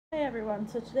Hey everyone,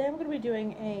 so today I'm going to be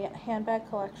doing a handbag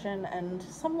collection and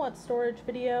somewhat storage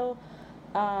video.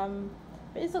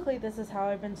 Basically this is how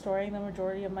I've been storing the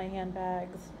majority of my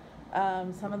handbags.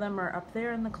 Some of them are up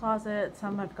there in the closet,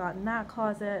 some I've got in that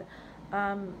closet,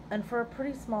 and for a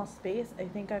pretty small space I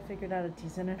think I figured out a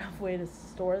decent enough way to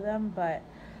store them, but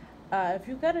if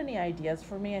you've got any ideas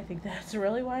for me, I think that's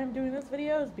really why I'm doing this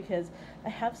video, is because I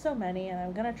have so many and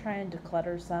I'm going to try and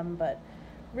declutter some, but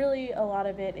really a lot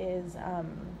of it is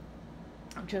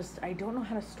just I don't know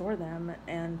how to store them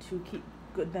and to keep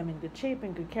them in good shape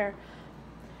and good care.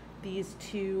 These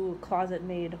two closet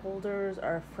made holders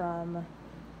are from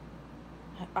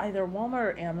either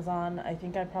Walmart or Amazon. I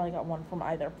think I probably got one from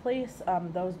either place.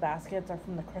 Those baskets are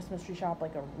from the Christmas tree shop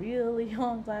like a really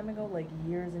long time ago, like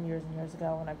years and years and years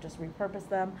ago, and I've just repurposed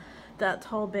them. That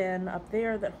tall bin up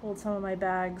there that holds some of my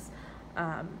bags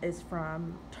is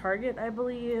from Target, I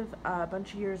believe, a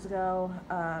bunch of years ago.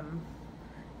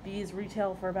 These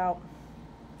retail for about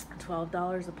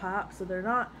 $12 a pop, so they're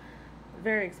not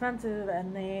very expensive,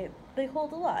 and they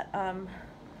hold a lot.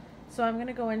 So I'm going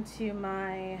to go into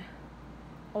my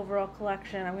overall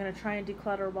collection. I'm going to try and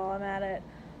declutter while I'm at it.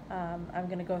 I'm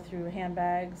going to go through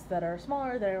handbags that are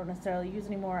smaller that I don't necessarily use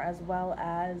anymore, as well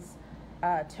as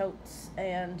totes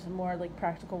and more like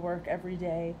practical work,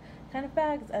 everyday kind of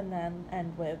bags, and then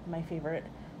end with my favorite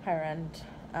higher end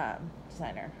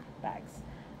designer bags.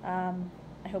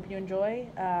 I hope you enjoy.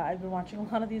 I've been watching a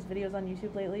lot of these videos on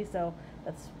YouTube lately, so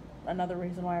that's another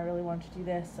reason why I really want to do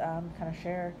this, kind of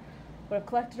share what I've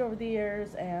collected over the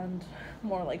years, and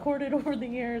more like hoarded over the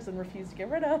years and refused to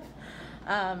get rid of,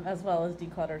 as well as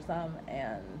declutter some,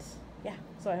 and yeah,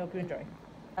 so I hope you enjoy.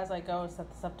 As I go set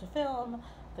this up to film,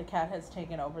 the cat has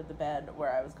taken over the bed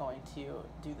where I was going to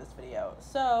do this video,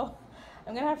 so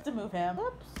I'm gonna have to move him.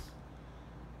 Oops.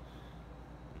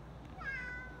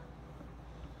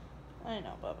 I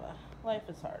know, Bubba. Life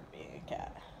is hard being a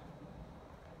cat.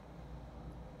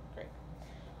 Great.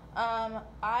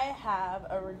 I have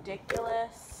a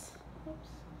ridiculous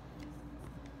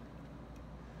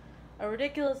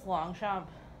Longchamp,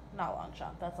 not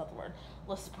Longchamp, that's not the word,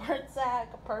 Le Sport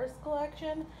Sac purse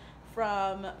collection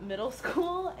from middle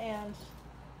school, and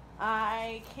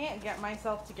I can't get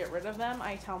myself to get rid of them.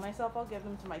 I tell myself I'll give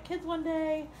them to my kids one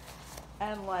day,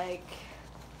 and like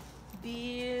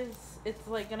these, it's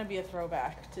like gonna be a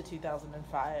throwback to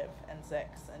 2005 and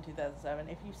 6 and 2007.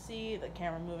 If you see the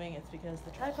camera moving, it's because the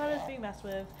tripod is being messed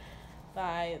with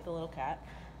by the little cat.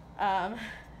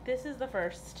 This is the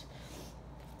first.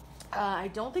 I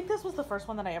don't think this was the first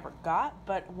one that I ever got,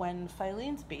 but when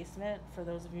Filene's Basement, for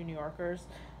those of you New Yorkers,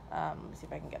 let me see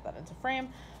if I can get that into frame,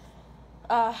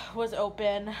 was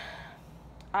open,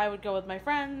 I would go with my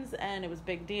friends, and it was a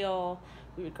big deal.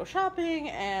 We would go shopping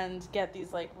and get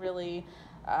these like really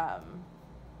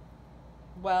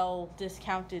well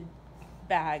discounted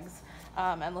bags,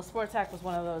 and Le Sport Sac was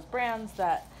one of those brands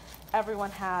that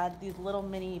everyone had these little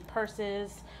mini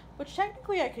purses, which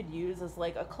technically I could use as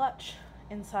like a clutch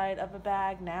inside of a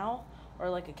bag now, or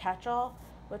like a catch-all,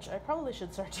 which I probably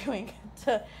should start doing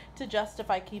to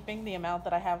justify keeping the amount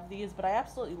that I have of these, but I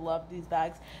absolutely love these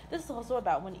bags. This is also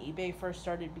about when eBay first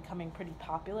started becoming pretty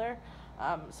popular,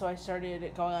 so I started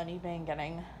going on eBay and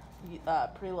getting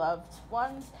pre-loved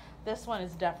ones. This one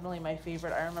is definitely my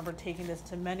favorite. I remember taking this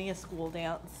to many a school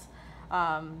dance,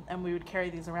 and we would carry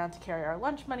these around to carry our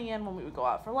lunch money in when we would go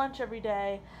out for lunch every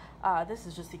day. This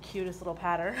is just the cutest little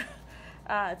pattern.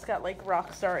 It's got like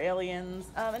rock star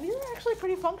aliens, and these are actually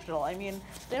pretty functional. I mean,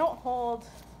 they hold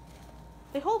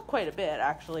quite a bit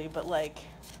actually, but like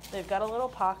they've got a little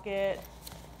pocket.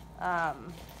 I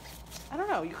don't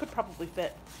know, you could probably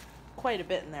fit quite a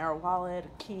bit in there, a wallet,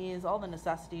 keys, all the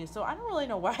necessities. So I don't really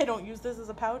know why I don't use this as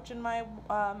a pouch in my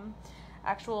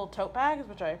actual tote bags,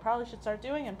 which I probably should start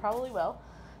doing, and probably will.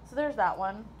 So there's that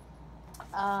one.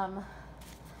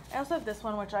 I also have this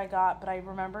one, which I got, but I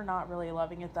remember not really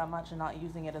loving it that much and not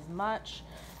using it as much,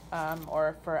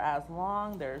 or for as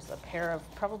long. There's a pair of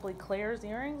probably Claire's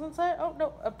earrings inside. Oh,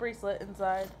 no, a bracelet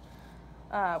inside,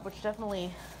 which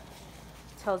definitely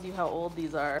tells you how old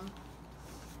these are.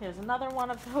 Here's another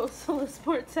one of those Le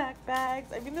Sport Sac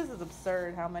bags. I mean, this is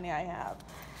absurd how many I have,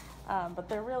 but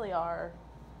they really are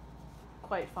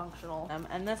quite functional.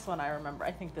 And this one I remember,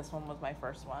 I think this one was my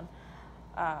first one.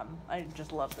 I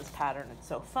just love this pattern. It's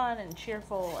so fun and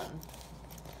cheerful and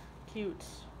cute.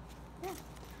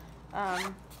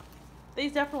 Yeah.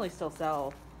 These definitely still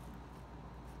sell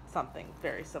something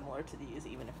very similar to these,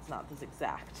 even if it's not this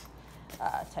exact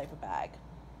type of bag.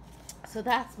 So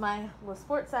that's my Le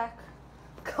Sport Sac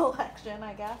collection,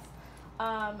 I guess.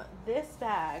 This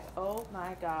bag, oh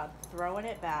my god, throwing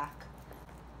it back.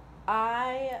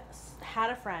 I had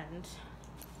a friend,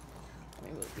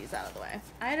 let me move these out of the way.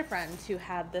 I had a friend who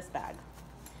had this bag,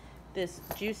 this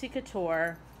Juicy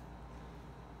Couture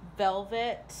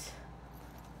velvet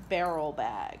barrel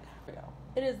bag. Here we go.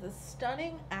 It is the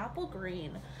stunning apple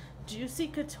green Juicy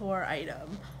Couture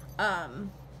item.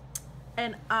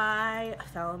 And I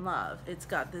fell in love. It's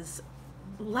got this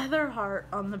leather heart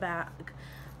on the back.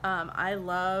 I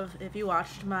love, if you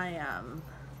watched my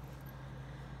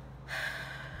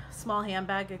small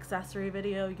handbag accessory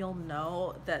video, you'll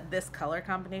know that this color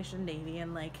combination, navy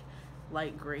and like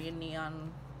light green,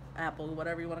 neon apple,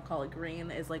 whatever you want to call it,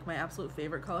 green, is like my absolute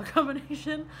favorite color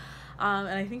combination. And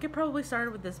I think it probably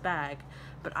started with this bag,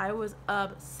 but I was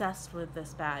obsessed with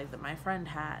this bag that my friend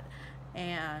had.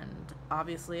 And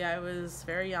obviously I was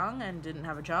very young and didn't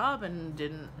have a job and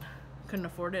couldn't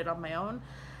afford it on my own.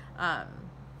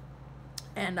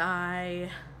 And I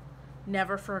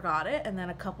never forgot it. And then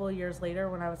a couple of years later,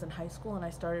 when I was in high school and I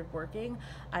started working,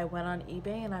 I went on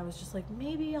eBay and I was just like,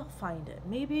 maybe I'll find it.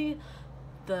 Maybe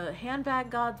the handbag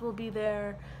gods will be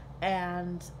there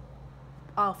and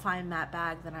I'll find that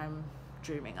bag that I'm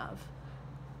dreaming of.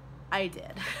 I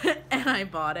did. And I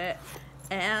bought it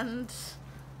and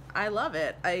I love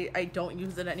it. I don't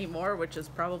use it anymore, which is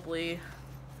probably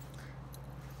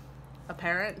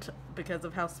apparent because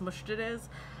of how smushed it is.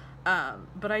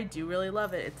 But I do really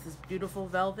love it. It's this beautiful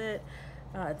velvet.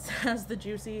 It has the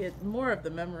juicy, more of the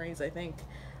memories, I think.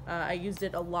 I used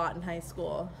it a lot in high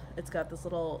school. It's got this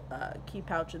little key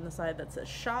pouch in the side that says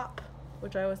shop,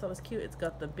 which I always thought was cute. It's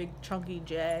got the big chunky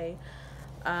J.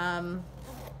 The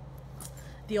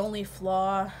only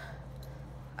flaw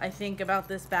I think about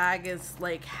this bag is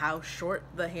like how short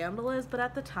the handle is, but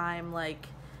at the time, like,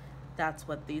 that's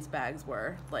what these bags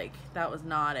were. Like, that was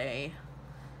not it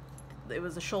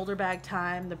was a shoulder bag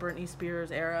time, the Britney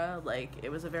Spears era. Like,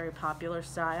 it was a very popular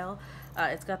style.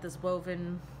 It's got this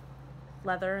woven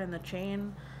leather in the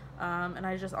chain, and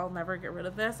I'll never get rid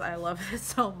of this. I love this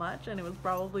so much, and it was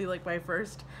probably like my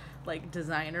first like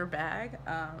designer bag.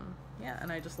 Yeah,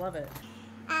 and I just love it.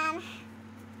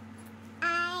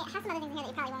 I have some other things here that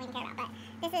you probably won't even care about,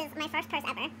 but this is my first purse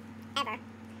ever.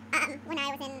 When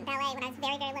I was in ballet, when I was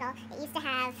very, very little, it used to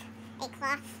have a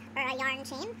cloth or a yarn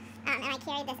chain, and I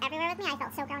carried this everywhere with me. I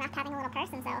felt so grown up having a little purse,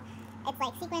 and so it's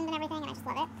like sequined and everything, and I just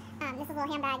love it. This is a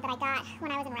little handbag that I got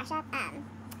when I was in Russia,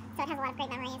 so it has a lot of great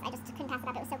memories. I just couldn't pass it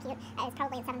up. It was so cute. I was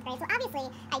probably in 7th grade, so obviously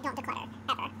I don't declutter,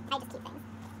 ever. I just keep things.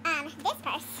 This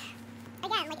purse,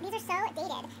 again, like, these are so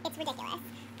dated, it's ridiculous.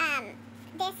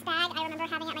 This bag I remember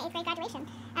having at my 8th grade graduation,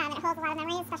 and it holds a lot of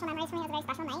memories, special memories for me. It was a very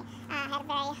special night. I had a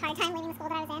very hard time leaving the school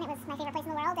that I was in. It was my favorite place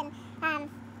in the world, and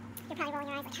you're probably rolling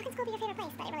your eyes like, how can school be your favorite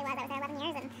place? But it really was. I was there 11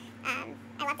 years, and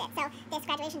I loved it. So this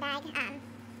graduation bag,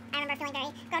 I remember feeling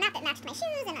very grown up. It matched my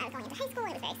shoes, and I was going into high school.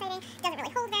 It was very exciting. It doesn't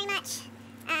really hold very much.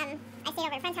 I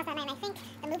stayed over at a friend's house that night, and I think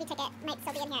the movie ticket might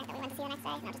still be in here that we went to see the next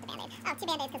day. No, just a Band-Aid. Oh,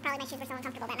 2 Band-Aids, because probably my shoes were so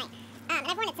uncomfortable that night. And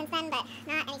I've worn it since then, but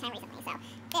not anytime recently. So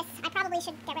this, I probably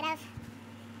should get rid of.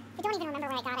 I don't even remember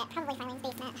where I got it. Probably Filene's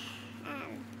basement.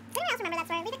 Does anyone else remember that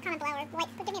store? Leave a comment below, or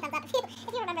like, give me a thumbs up if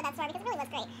you remember that store, because it really was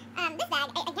great. This bag,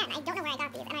 again, I don't know where I got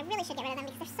these, and I really should get rid of them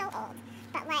because they're so old.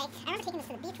 But like, I remember taking this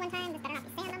to the beach one time. This better not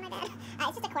be sand on my bed.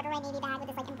 It's just a corduroy navy bag with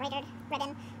this like embroidered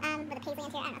ribbon with a paisley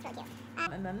interior. I don't know, it's really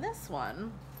cute. And then this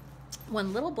one,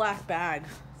 when Little Black Bag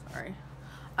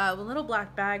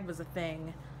was a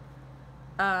thing,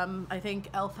 I think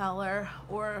Elle Fowler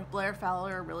or Blair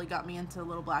Fowler really got me into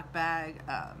Little Black Bag,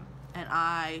 and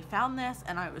I found this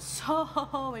and I was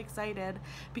so excited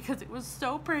because it was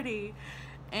so pretty,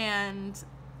 and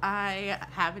I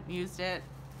haven't used it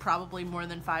probably more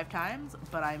than 5 times,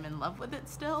 but I'm in love with it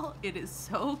still. It is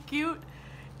so cute.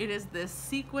 It is this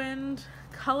sequined,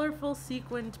 colorful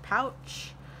sequined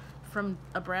pouch from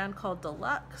a brand called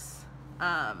Deluxe.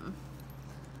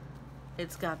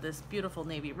 It's got this beautiful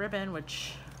navy ribbon,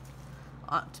 which,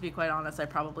 to be quite honest, I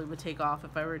probably would take off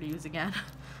if I were to use again.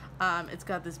 It's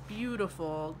got this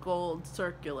beautiful gold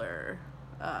circular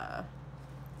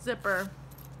zipper,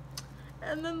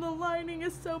 and then the lining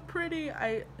is so pretty.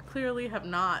 I clearly have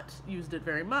not used it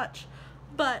very much,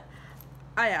 but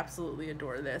I absolutely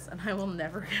adore this, and I will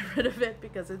never get rid of it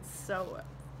because it's so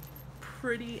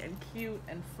pretty and cute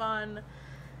and fun,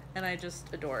 and I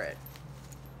just adore it.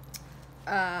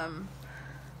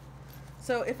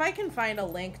 So if I can find a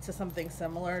link to something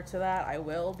similar to that, I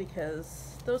will,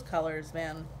 because those colors,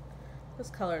 man, those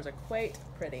colors are quite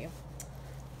pretty.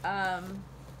 All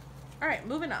right,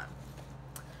 moving on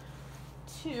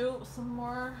to some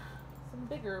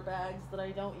bigger bags that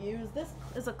I don't use. This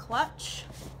is a clutch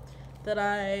that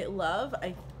I love.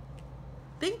 I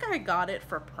think I got it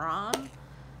for prom,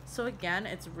 So again,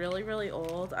 it's really, really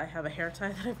old. I have a hair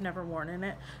tie that I've never worn in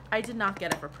it. I did not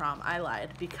get it for prom. I lied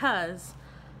because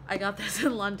I got this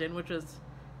in London, which was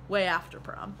way after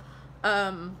prom.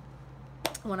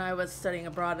 When I was studying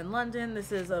abroad in London.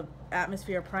 This is a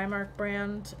Atmosphere Primark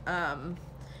brand.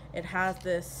 It has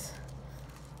this,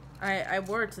 I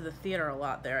wore it to the theater a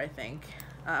lot there, I think,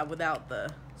 without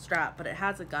the strap, but it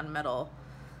has a gunmetal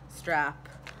strap.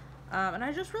 And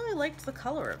I just really liked the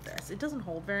color of this. It doesn't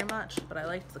hold very much, but I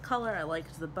liked the color. I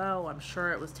liked the bow. I'm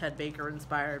sure it was Ted Baker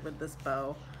inspired with this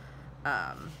bow.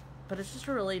 But it's just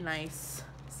a really nice,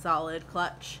 solid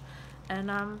clutch.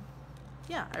 And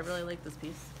yeah, I really like this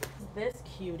piece. This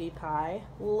cutie pie.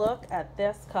 Look at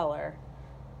this color.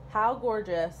 How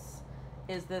gorgeous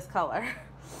is this color?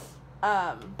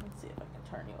 Let's see if I can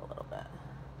turn you a little bit.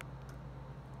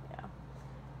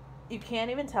 You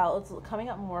can't even tell. It's coming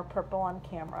up more purple on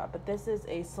camera, but this is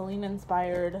a Celine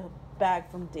inspired bag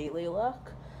from Daily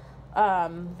Look.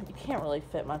 You can't really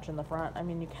fit much in the front. I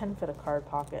mean, you can fit a card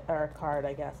pocket, or a card,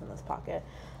 I guess, in this pocket.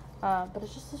 But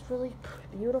it's just this really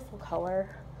beautiful color.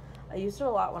 I used it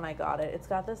a lot when I got it. It's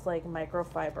got this like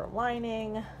microfiber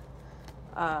lining,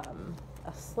 a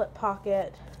slip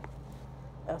pocket,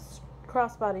 a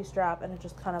crossbody strap, and it's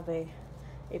just kind of a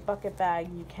bucket bag.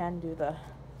 You can do the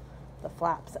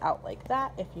flaps out like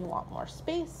that if you want more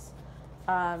space.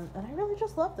 And I really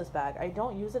just love this bag. I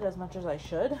don't use it as much as I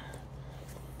should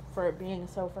for it being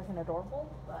so freaking adorable,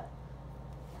 but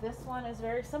this one is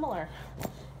very similar.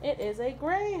 It is a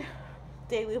gray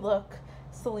Daily Look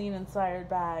Celine inspired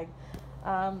bag.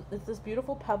 It's this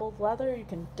beautiful pebbled leather. You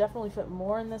can definitely fit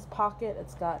more in this pocket.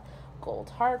 It's got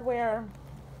gold hardware.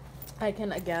 I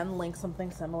can, again, link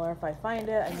something similar if I find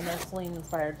it. I mean, there's Celine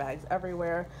inspired bags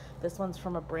everywhere. This one's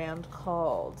from a brand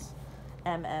called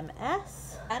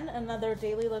MMS. And another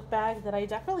Daily Look bag that I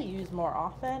definitely use more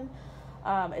often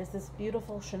is this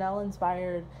beautiful Chanel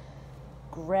inspired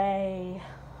gray-ish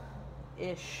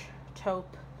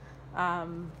taupe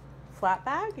flat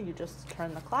bag. You just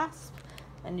turn the clasp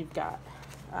and you've got,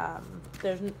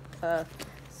 there's a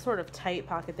sort of tight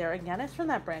pocket there. Again, it's from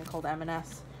that brand called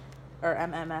MMS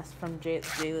from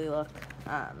Daily Look.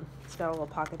 It's got a little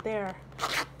pocket there.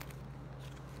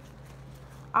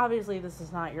 Obviously, this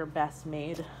is not your best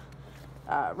made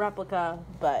replica,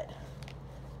 but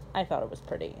I thought it was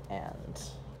pretty and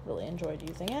really enjoyed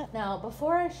using it. Now,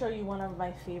 before I show you one of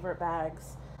my favorite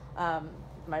bags, one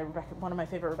of my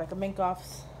favorite Rebecca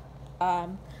Minkoffs,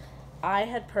 I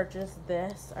had purchased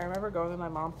this. I remember going with my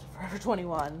mom to Forever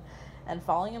 21 and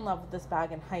falling in love with this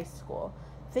bag in high school,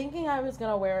 thinking I was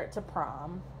going to wear it to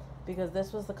prom because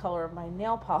this was the color of my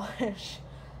nail polish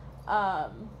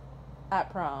at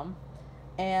prom.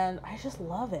 And I just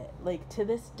love it. Like, to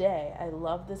this day, I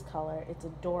love this color. It's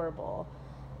adorable.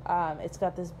 It's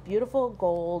got this beautiful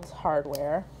gold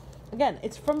hardware. Again,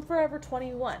 it's from Forever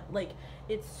 21. Like,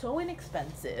 it's so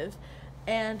inexpensive.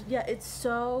 And yeah, it's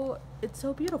so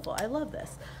beautiful. I love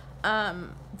this.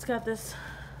 It's got this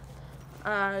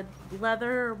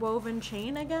leather woven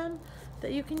chain again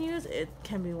that you can use. It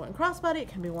can be worn crossbody, it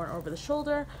can be worn over the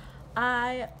shoulder.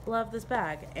 I love this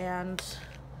bag, and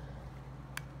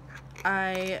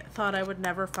I thought I would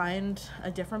never find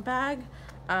a different bag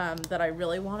that I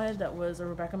really wanted that was a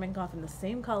Rebecca Minkoff in the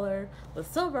same color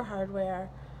with silver hardware.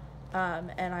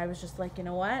 And I was just like, you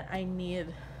know what? I need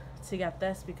to get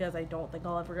this because I don't think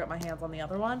I'll ever get my hands on the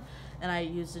other one. And I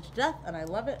used it to death, and I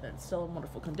love it, and it's still in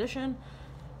wonderful condition.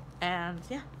 And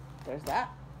yeah, there's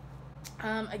that.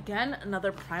 Again,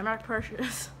 another Primark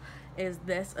purchase is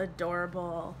this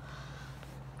adorable,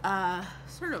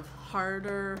 sort of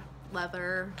harder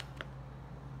leather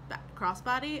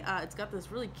crossbody. It's got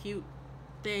this really cute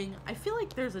thing. I feel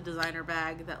like there's a designer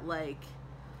bag that like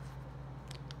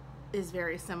is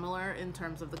very similar in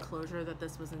terms of the closure that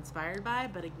this was inspired by,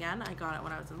 but again, I got it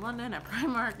when I was in London at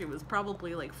Primark. It was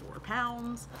probably like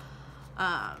 £4,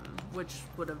 which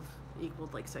would have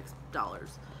equaled like $6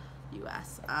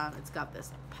 US. It's got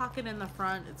this pocket in the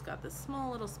front, it's got this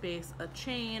small little space, a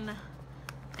chain,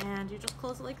 and you just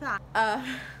close it like that.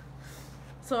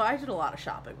 So I did a lot of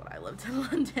shopping when I lived in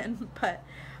London, but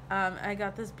I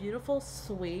got this beautiful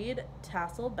suede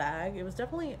tassel bag. It was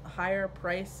definitely higher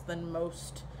priced than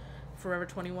most Forever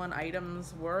 21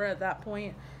 items were at that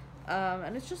point.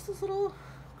 And it's just this little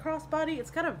crossbody. It's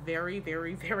got a very,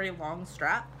 very, very long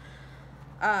strap.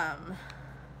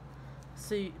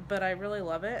 But I really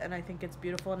love it, and I think it's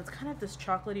beautiful, and it's kind of this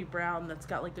chocolatey brown that's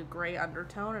got like a gray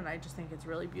undertone, and I just think it's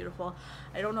really beautiful.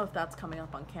 I don't know if that's coming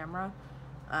up on camera,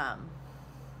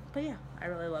 but yeah, I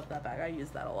really love that bag. I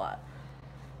use that a lot.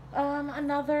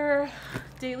 Another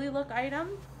Daily Look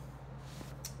item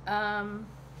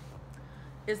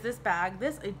is this bag.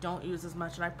 This I don't use as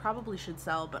much and I probably should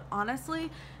sell, but honestly,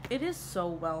 it is so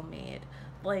well made.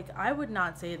 Like, I would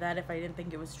not say that if I didn't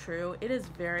think it was true. It is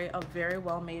a very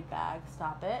well made bag.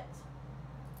 Stop it.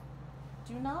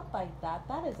 Do not bite that.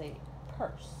 That is a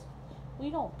purse. We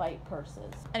don't bite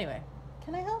purses. Anyway,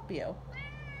 can I help you?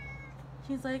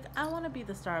 He's like, I want to be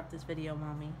the star of this video,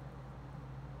 mommy.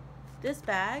 This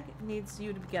bag needs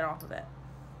you to get off of it.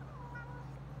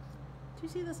 Do you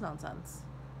see this nonsense?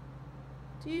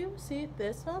 Do you see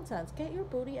this nonsense? Get your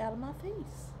booty out of my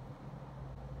face.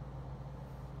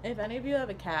 If any of you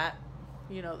have a cat,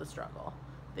 you know the struggle.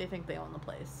 They think they own the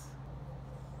place.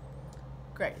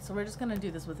 Great, so we're just gonna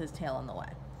do this with his tail in the way.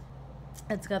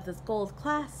 It's got this gold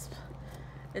clasp.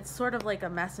 It's sort of like a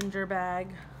messenger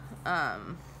bag.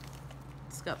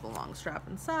 It's got the long strap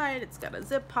inside. It's got a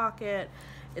zip pocket.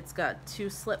 It's got 2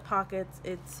 slip pockets.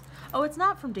 It's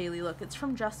not from Daily Look. It's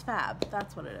from Just Fab.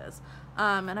 That's what it is.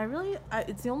 And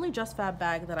it's the only Just Fab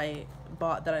bag that I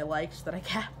bought that I liked, that I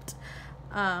kept.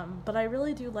 But I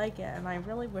really do like it, and I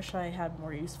really wish I had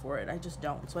more use for it. I just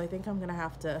don't. So I think I'm gonna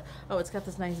have to. Oh, it's got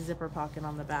this nice zipper pocket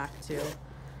on the back too.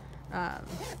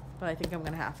 But I think I'm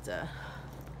gonna have to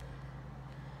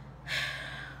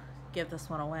give this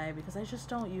one away because I just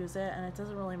don't use it, and it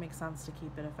doesn't really make sense to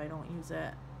keep it if I don't use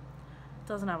it. It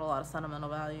doesn't have a lot of sentimental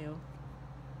value,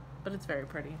 but it's very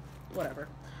pretty. Whatever.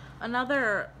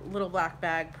 Another little black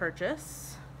bag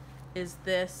purchase is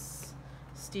this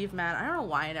Steve Madden. I don't know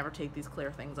why I never take these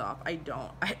clear things off. I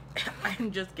don't. I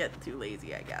just get too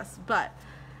lazy, I guess. But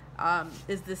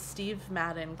is this Steve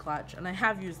Madden clutch, and I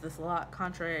have used this a lot,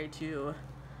 contrary to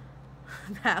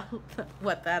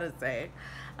what that is saying.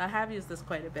 I have used this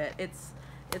quite a bit. It's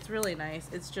really nice.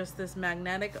 It's just this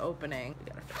magnetic opening. We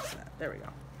gotta fix that. There we go.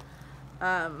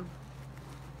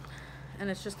 And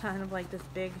it's just kind of like this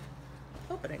big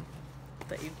opening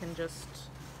that you can just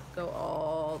go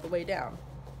all the way down.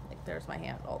 Like, there's my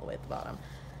hand all the way at the bottom.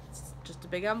 It's just a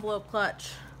big envelope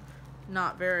clutch.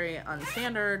 Not very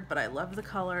unstandard, but I love the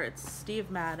color. It's Steve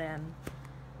Madden.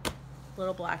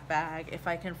 Little black bag. If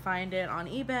I can find it on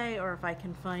eBay, or if I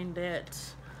can find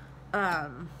it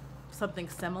something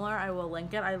similar, I will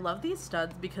link it. I love these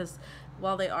studs because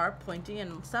while they are pointy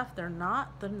and stuff, they're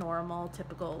not the normal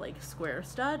typical like square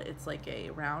stud. It's like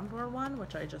a rounder one,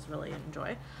 which I just really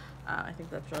enjoy. I think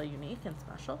that's really unique and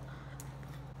special.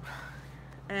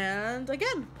 And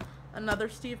again, another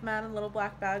Steve Madden little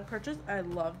black bag purchase. I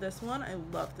love this one. I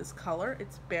love this color.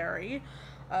 It's berry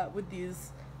with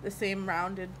the same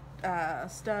rounded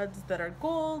studs that are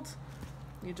gold.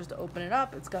 You just open it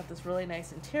up. It's got this really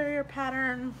nice interior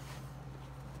pattern.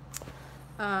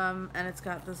 And it's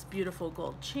got this beautiful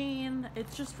gold chain.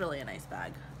 It's just really a nice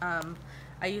bag.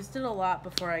 I used it a lot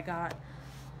before I got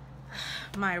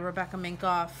my Rebecca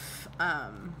Minkoff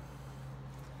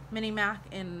Mini Mac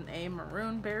in a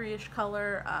maroon berryish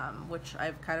color, which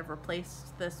I've kind of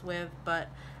replaced this with, but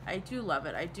I do love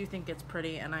it. I do think it's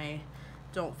pretty, and I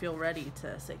don't feel ready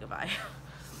to say goodbye.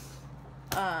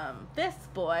 This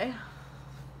boy,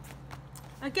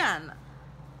 again,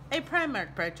 a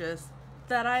Primark purchase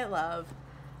that I love.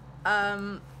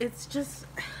 It's just,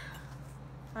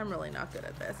 I'm really not good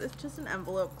at this. It's just an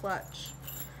envelope clutch.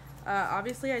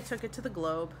 Obviously I took it to the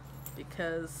Globe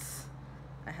because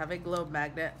I have a Globe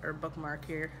magnet or bookmark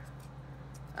here.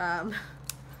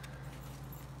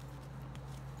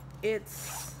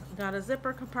 It's got a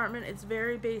zipper compartment. It's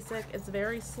very basic. It's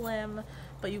very slim,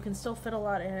 but you can still fit a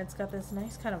lot in. It's got this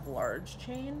nice kind of large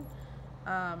chain.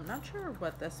 Not sure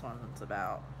what this one's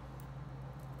about.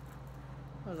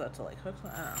 What was that, to like hook?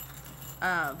 I don't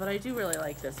know. But I do really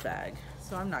like this bag,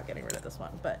 so I'm not getting rid of this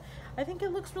one. But I think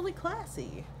it looks really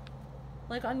classy,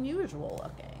 like unusual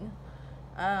looking.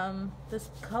 This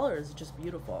color is just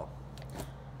beautiful.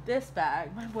 This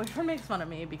bag, my boyfriend makes fun of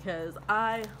me because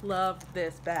I love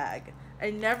this bag.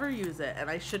 I never use it, and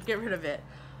I should get rid of it.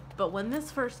 But when this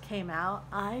first came out,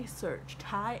 I searched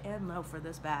high and low for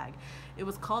this bag. It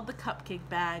was called the Cupcake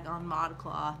Bag on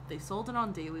ModCloth. They sold it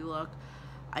on Daily Look.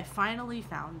 I finally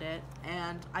found it,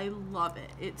 and I love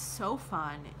it. It's so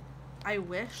fun. I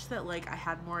wish that like I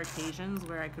had more occasions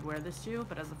where I could wear this to,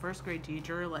 but as a first grade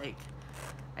teacher, like,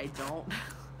 I don't.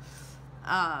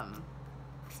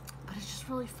 But it's just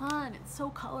really fun. It's so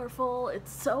colorful.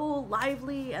 It's so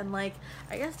lively, and like,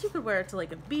 I guess you could wear it to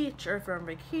like a beach, or if you're on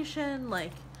vacation.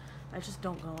 Like, I just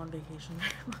don't go on vacation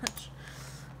very much.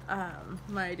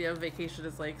 My idea of vacation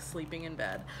is like sleeping in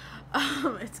bed.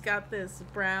 It's got this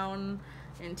brown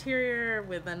interior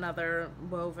with another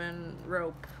woven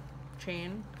rope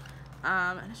chain,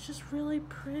 and it's just really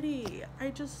pretty.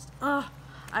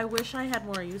 I wish I had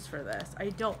more use for this. I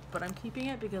don't, but I'm keeping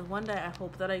it because one day I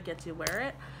hope that I get to wear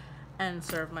it, and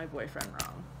serve my boyfriend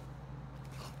wrong.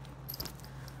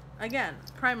 Again,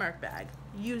 Primark bag.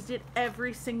 Used it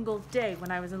every single day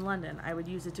when I was in London. I would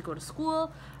use it to go to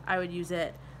school. I would use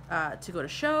it to go to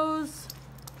shows.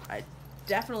 I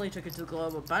definitely took it to the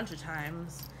Globe a bunch of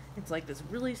times. It's like this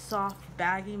really soft,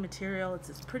 baggy material. It's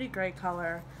this pretty gray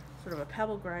color, sort of a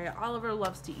pebble gray. Oliver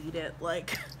loves to eat it.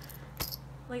 Like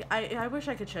I wish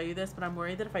I could show you this, but I'm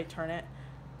worried that if I turn it,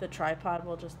 the tripod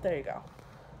will just, there you go.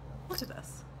 Look at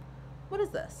this. What is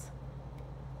this?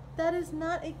 That is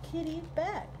not a kitty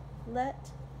bag. Let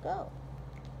go.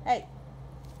 Hey.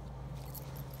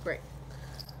 Great.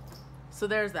 So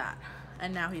there's that.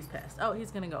 And now he's pissed. Oh,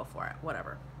 he's gonna go for it.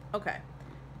 Whatever. Okay.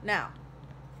 Now,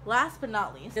 last but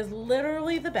not least is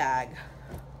literally the bag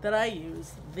that I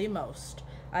use the most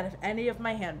out of any of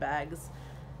my handbags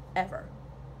ever.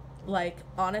 Like,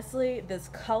 honestly, this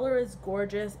color is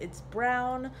gorgeous. It's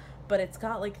brown, but it's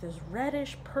got like this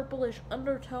reddish, purplish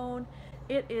undertone.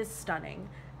 It is stunning.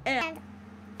 And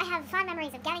I have fond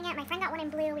memories of getting it. My friend got one in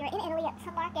blue. We were in Italy at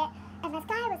some market, and this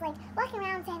guy was like walking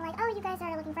around saying like, oh, you guys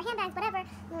are looking for handbags, whatever.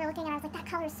 And we were looking, and I was like, that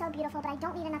color is so beautiful, but I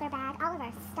don't need another bag.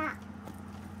 Oliver, stop.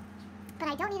 But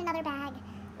I don't need another bag.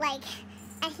 Like,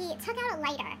 and he took out a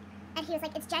lighter, and he was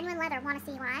like, it's genuine leather, want to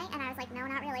see why? And I was like, no,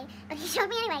 not really. But he showed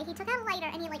me anyway. He took out a lighter,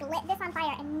 and he like lit this on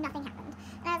fire, and nothing happened.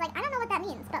 And I was like, I don't know what that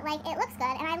means, but like, it looks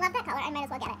good, and I love that color. I might as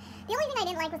well get it. The only thing I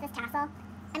didn't like was this tassel.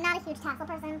 I'm not a huge tassel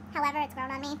person. However, it's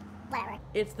grown on me. Whatever.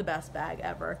 It's the best bag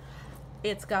ever.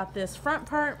 It's got this front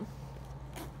part,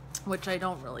 which I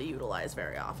don't really utilize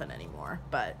very often anymore,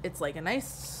 but it's like a nice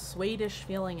suede-ish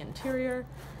feeling interior.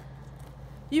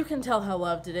 You can tell how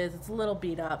loved it is. It's a little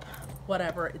beat up.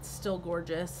 Whatever. It's still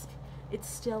gorgeous. It's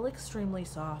still extremely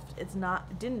soft. It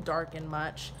didn't darken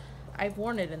much. I've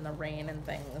worn it in the rain and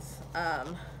things. I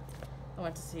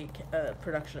went to see a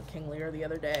production of King Lear the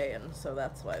other day, and so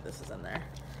that's why this is in there.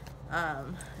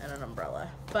 And an umbrella.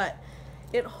 But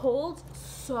it holds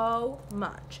so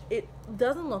much. It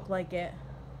doesn't look like it.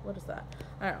 What is that?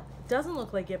 I don't know. It doesn't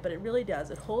look like it, but it really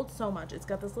does. It holds so much. It's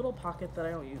got this little pocket that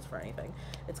I don't use for anything.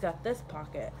 It's got this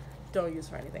pocket, don't use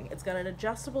for anything. It's got an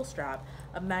adjustable strap,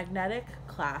 a magnetic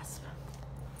clasp,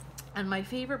 and my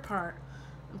favorite part,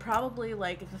 and probably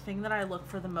like the thing that I look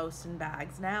for the most in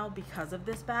bags now because of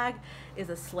this bag, is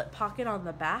a slip pocket on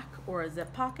the back or a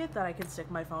zip pocket that I can stick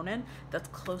my phone in that's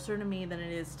closer to me than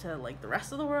it is to like the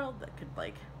rest of the world that could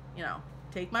like, you know,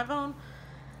 take my phone.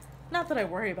 Not that I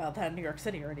worry about that in New York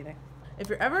City or anything. If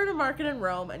you're ever in a market in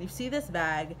Rome and you see this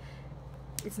bag,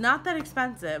 it's not that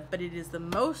expensive, but it is the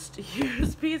most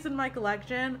used piece in my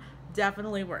collection.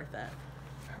 Definitely worth it.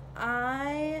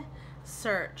 I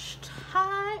searched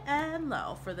high and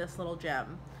low for this little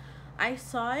gem. I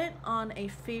saw it on a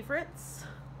favorites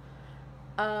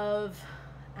of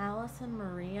Allison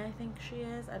Marie, I think she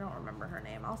is. I don't remember her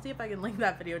name. I'll see if I can link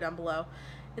that video down below.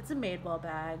 It's a Madewell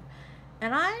bag,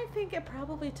 and I think it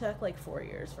probably took like 4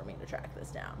 years for me to track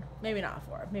this down. Maybe not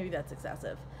 4, maybe that's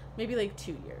excessive. Maybe like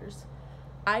 2 years.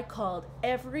 I called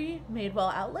every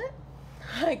Madewell outlet.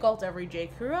 I called every J.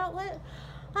 Crew outlet.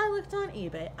 I looked on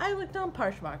eBay. I looked on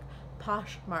Poshmark,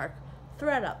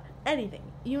 ThreadUp,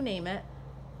 anything, you name it.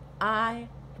 I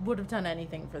would have done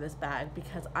anything for this bag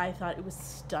because I thought it was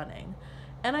stunning.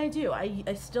 And I do. I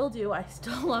still do. I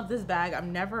still love this bag.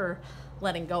 I'm never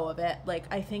letting go of it. Like,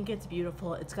 I think it's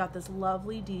beautiful. It's got this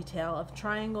lovely detail of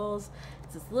triangles.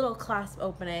 It's this little clasp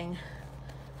opening.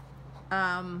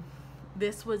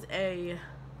 This was I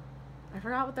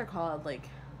forgot what they're called. Like,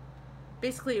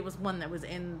 basically it was one that was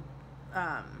in,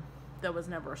 that was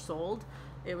never sold.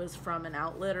 It was from an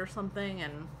outlet or something,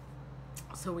 and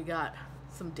so we got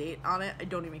some date on it. I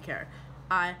don't even care.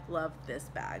 I love this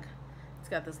bag. It's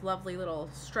got this lovely little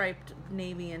striped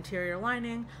navy interior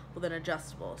lining with an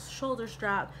adjustable shoulder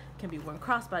strap. Can be worn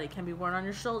crossbody, can be worn on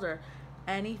your shoulder.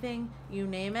 Anything, you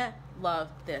name it, love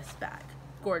this bag.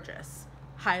 Gorgeous.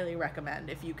 Highly recommend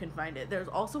if you can find it. There's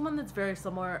also one that's very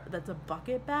similar, that's a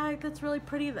bucket bag that's really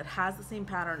pretty, that has the same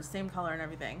pattern, same color and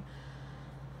everything.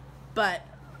 But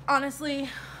honestly,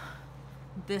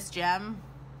 this gem,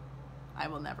 I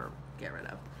will never get rid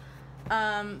of.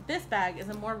 This bag is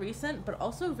a more recent but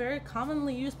also very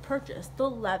commonly used purchase. The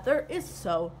leather is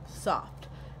so soft.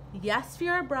 Yes,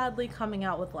 Vera Bradley coming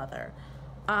out with leather.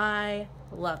 I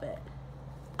love it.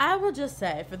 I will just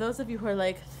say, for those of you who are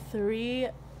like 3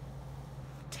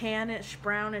 tannish,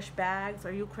 brownish bags,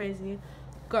 are you crazy?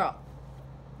 Girl,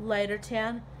 lighter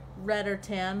tan, redder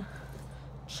tan,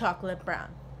 chocolate brown.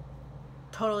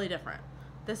 Totally different.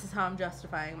 This is how I'm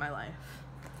justifying my life.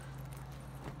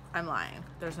 I'm lying.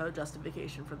 There's no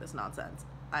justification for this nonsense.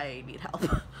 I need help.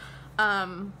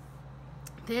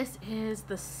 This is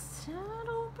the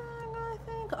saddle bag, I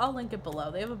think. I'll link it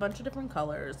below. They have a bunch of different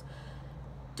colors.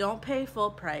 Don't pay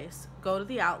full price. Go to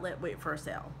the outlet, wait for a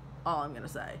sale. All I'm gonna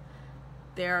say.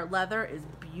 Their leather is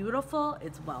beautiful.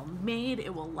 It's well made.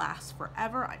 It will last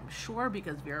forever, I'm sure,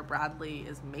 because Vera Bradley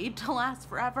is made to last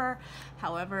forever.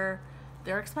 However,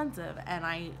 they're expensive,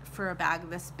 and for a bag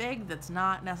this big that's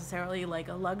not necessarily like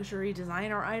a luxury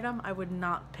designer item, I would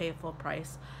not pay full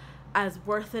price. As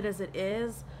worth it as it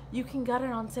is, you can get it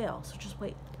on sale, so just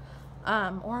wait. Or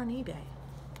on eBay.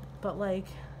 But like,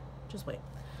 just wait.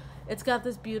 It's got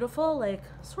this beautiful, like,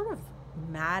 sort of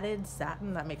matted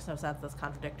satin. That makes no sense, that's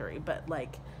contradictory, but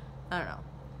like, I don't know.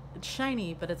 It's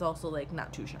shiny, but it's also like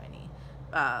not too shiny.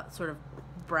 Sort of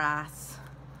brass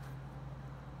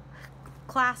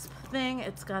clasp thing.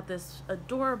 It's got this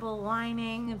adorable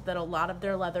lining that a lot of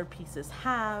their leather pieces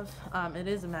have. It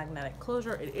is a magnetic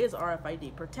closure. It is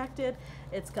RFID protected.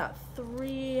 It's got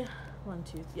three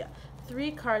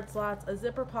card slots, a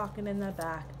zipper pocket in the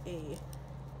back,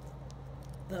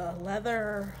 the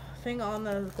leather thing on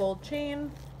the gold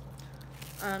chain.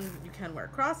 You can wear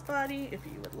crossbody if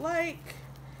you would like.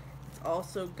 It's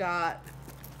also got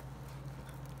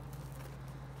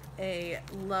a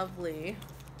lovely,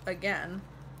 again,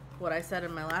 what I said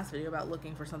in my last video about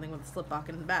looking for something with a slip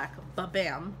pocket in the back.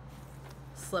 Ba-bam!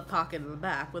 Slip pocket in the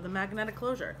back with a magnetic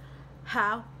closure.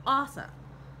 How awesome!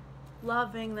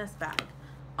 Loving this bag.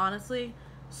 Honestly,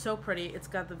 so pretty. It's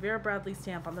got the Vera Bradley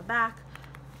stamp on the back.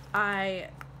 I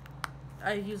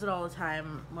use it all the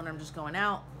time when I'm just going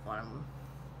out, when I'm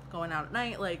going out at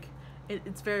night. Like,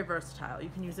 it's very versatile. You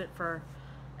can use it for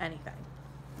anything.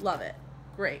 Love it.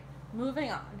 Great.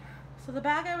 Moving on. So the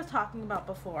bag I was talking about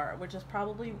before, which is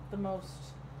probably the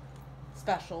most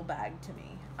special bag to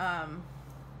me,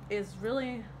 is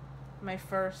really my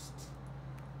first,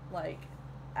 like,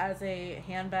 as a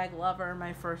handbag lover,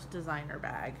 my first designer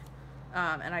bag.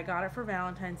 And I got it for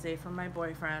Valentine's Day from my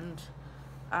boyfriend,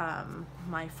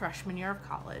 my freshman year of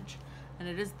college. And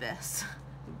it is this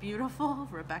beautiful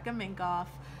Rebecca Minkoff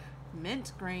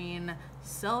mint green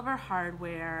silver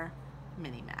hardware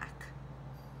mini Mac.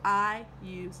 I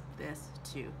use this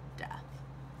to death,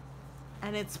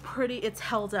 and it's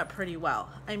held up pretty well.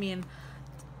 I mean,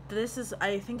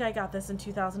 I think I got this in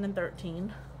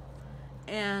 2013,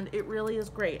 and it really is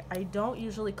great. I don't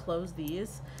usually close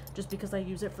these just because I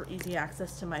use it for easy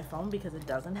access to my phone, because it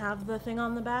doesn't have the thing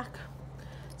on the back.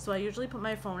 So I usually put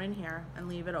my phone in here and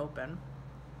leave it open,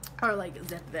 or like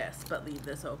zip this but leave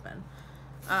this open.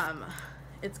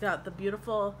 It's got the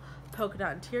beautiful polka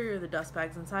dot interior, the dust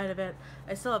bags inside of it.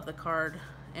 I still have the card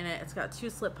in it. It's got 2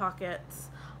 slip pockets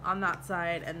on that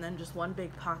side and then just one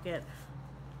big pocket.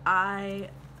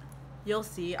 You'll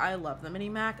see, I love the Mini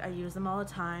Mac. I use them all the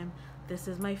time. This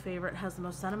is my favorite. It has the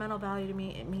most sentimental value to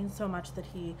me. It means so much that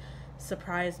he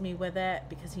surprised me with it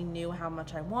because he knew how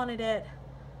much I wanted it.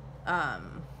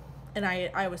 And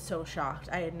I was so shocked.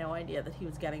 I had no idea that he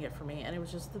was getting it for me, and it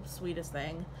was just the sweetest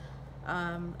thing.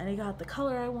 And he got the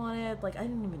color I wanted. Like, I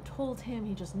didn't even told him.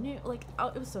 He just knew. Like, oh,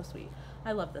 it was so sweet.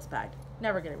 I love this bag.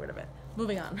 Never getting rid of it.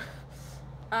 Moving on.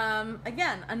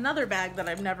 Again, another bag that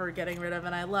I'm never getting rid of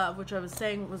and I love, which I was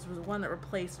saying was the one that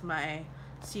replaced my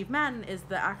Steve Madden, is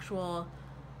the actual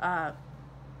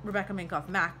Rebecca Minkoff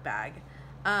Mac bag.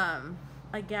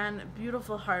 Again,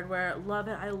 beautiful hardware. Love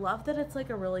it. I love that it's like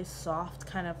a really soft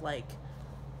kind of like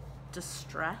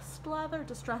distressed leather.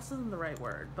 Distress isn't the right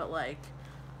word, but like,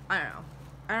 I don't know.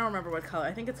 I don't remember what color.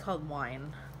 I think it's called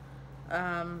wine.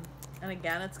 And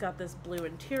again, it's got this blue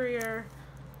interior.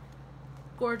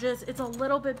 Gorgeous. It's a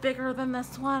little bit bigger than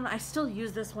this one. I still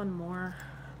use this one more,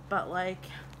 but like,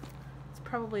 it's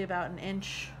probably about an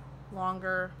inch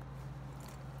longer,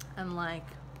 and like,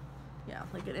 yeah,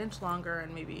 like an inch longer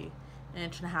and maybe an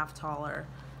inch and a half taller.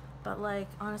 But like,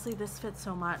 honestly, this fits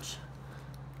so much.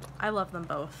 I love them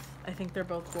both. I think they're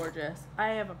both gorgeous. I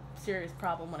have a serious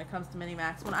problem when it comes to Mini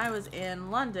Macs. When I was in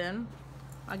London,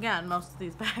 again, most of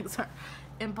these bags are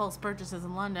impulse purchases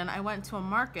in London, I went to a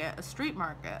market, a street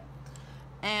market,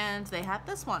 and they had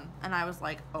this one, and I was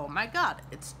like, oh my god,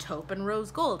 it's taupe and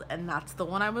rose gold, and that's the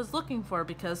one I was looking for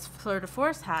because Fleur de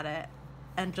Force had it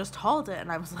and just hauled it,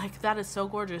 and I was like, that is so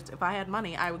gorgeous. If I had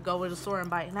money, I would go to the store and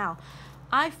buy it now.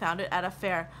 I found it at a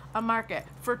fair, a market,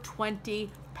 for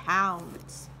 20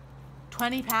 pounds.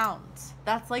 20 pounds.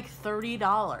 That's like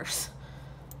 $30.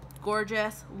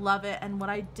 Gorgeous. Love it. And what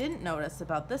I didn't notice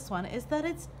about this one is that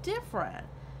it's different.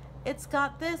 It's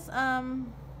got this,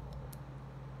 I'm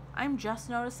just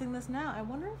noticing this now. I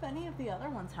wonder if any of the other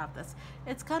ones have this.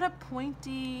 It's got a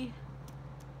pointy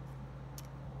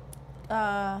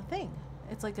thing.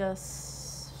 It's like a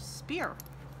spear.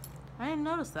 I didn't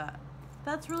notice that.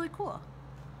 That's really cool.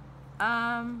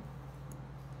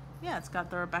 yeah, it's got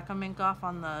the Rebecca Minkoff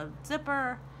on the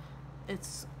zipper.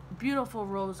 It's beautiful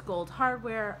rose gold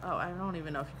hardware. Oh, I don't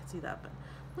even know if you can see that, but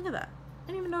look at that. I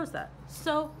didn't even notice that.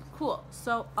 So cool.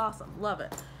 So awesome. Love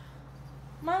it.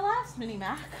 My last mini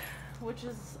Mac, which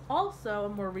is also a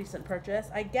more recent purchase.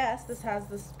 I guess this has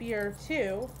the spear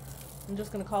too. I'm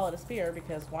just going to call it a spear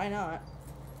because why not?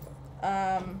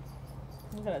 I'm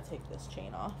going to take this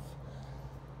chain off.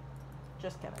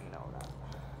 Just kidding, no, I'm not.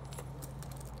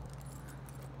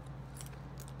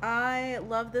 I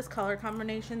love this color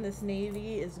combination. This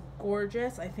navy is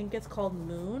gorgeous. I think it's called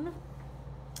Moon.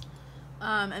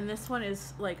 And this one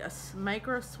is like a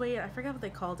micro suede. I forget what they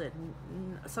called it.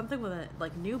 Something with a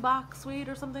like nubuck suede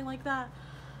or something like that.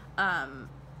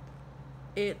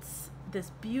 It's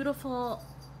this beautiful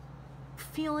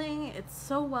feeling. It's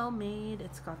so well made.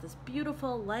 It's got this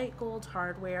beautiful light gold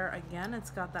hardware. Again, it's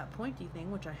got that pointy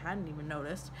thing, which I hadn't even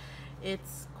noticed.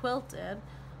 It's quilted.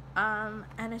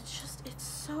 And it's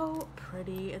so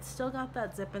pretty. It's still got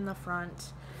that zip in the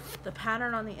front. The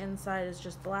pattern on the inside is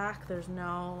just black. There's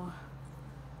no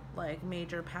like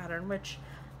major pattern, which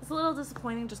is a little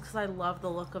disappointing just because I love the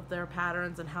look of their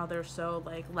patterns and how they're so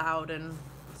like loud and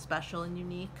special and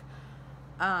unique.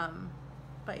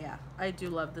 But yeah, I do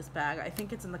love this bag. I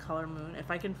think it's in the color Moon. If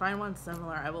I can find one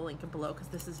similar, I will link it below because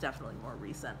this is definitely more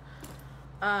recent.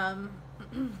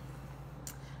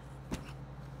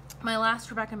 My last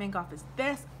Rebecca Minkoff is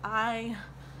this. I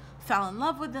fell in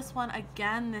love with this one.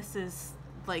 Again, this is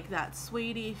like that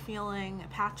suede feeling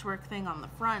patchwork thing on the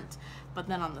front, but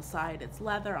then on the side it's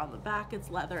leather, on the back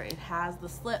it's leather. It has the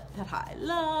slip that I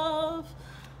love.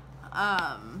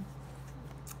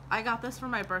 I got this for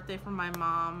my birthday from my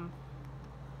mom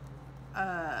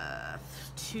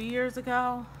 2 years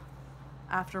ago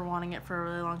after wanting it for a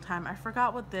really long time. I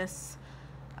forgot what this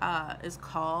is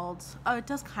called. Oh, it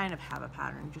does kind of have a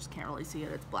pattern. You just can't really see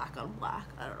it. It's black on black.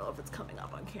 I don't know if it's coming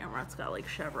up on camera. It's got like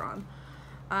chevron.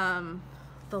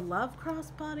 The Love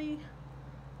crossbody,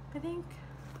 I think.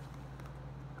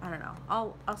 I don't know.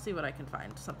 I'll see what I can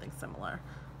find. Something similar.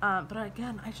 But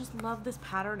again, I just love this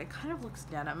pattern. It kind of looks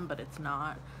denim, but it's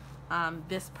not.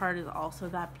 This part is also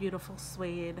that beautiful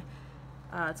suede.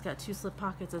 It's got 2 slip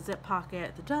pockets, a zip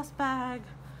pocket, the dust bag.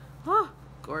 Oh,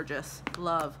 gorgeous.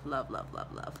 Love, love, love,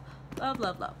 love, love. Love,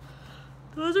 love, love.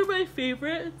 Those are my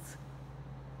favorites.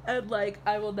 And like,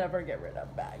 I will never get rid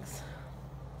of bags.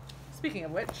 Speaking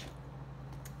of which,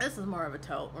 this is more of a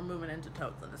tote. We're moving into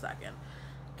totes in a second.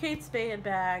 Kate Spade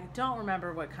bag. Don't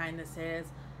remember what kind this is.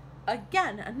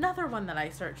 Again, another one that I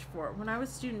searched for. When I was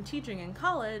student teaching in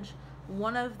college,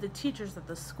 one of the teachers at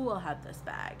the school had this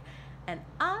bag. And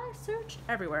I searched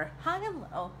everywhere, high and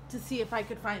low, to see if I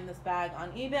could find this bag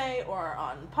on eBay or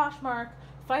on Poshmark.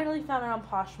 Finally found it on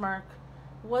Poshmark.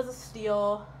 Was a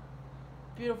steal.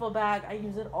 Beautiful bag. I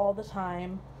use it all the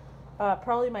time.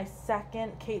 Probably my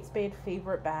second Kate Spade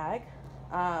favorite bag.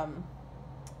 I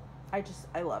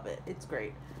love it. It's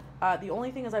great. The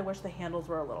only thing is I wish the handles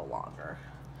were a little longer.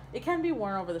 It can be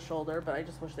worn over the shoulder, but I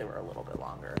just wish they were a little bit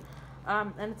longer.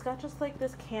 And it's got just like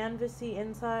this canvasy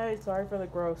inside. Sorry for the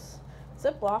gross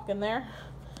zip block in there.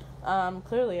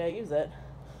 Clearly I use it.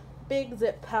 Big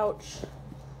zip pouch,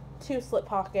 2 slip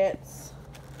pockets,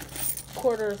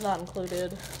 quarters not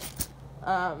included.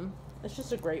 It's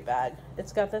just a great bag.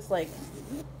 It's got this like,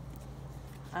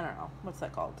 I don't know, what's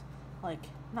that called? Like,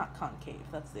 not concave,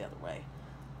 that's the other way.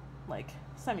 Like,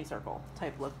 semicircle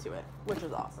type look to it, which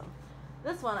is awesome.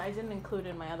 This one I didn't include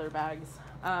in my other bags.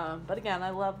 But again,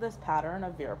 I love this pattern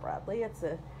of Vera Bradley. It's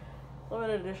a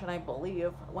limited edition, I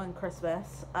believe, one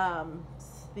Christmas.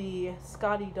 It's the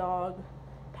Scotty dog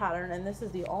pattern, and this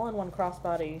is the all-in-one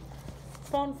crossbody.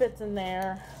 Phone fits in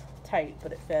there, tight,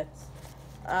 but it fits.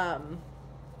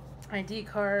 ID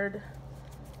card,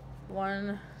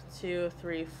 1, 2,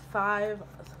 3, 5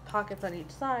 pockets on each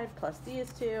side, plus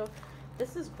these 2.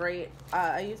 This is great.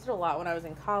 I used it a lot when I was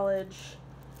in college.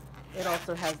 It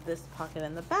also has this pocket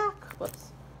in the back,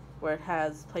 whoops, where it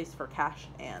has place for cash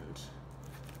and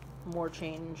more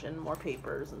change and more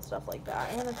papers and stuff like that.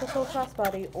 And it's a full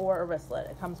crossbody or a wristlet.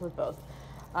 It comes with both.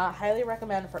 Highly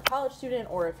recommend for a college student,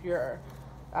 or if you're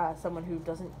someone who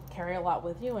doesn't carry a lot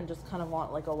with you and just kind of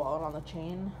want like a wallet on the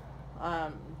chain.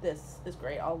 This is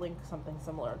great. I'll link something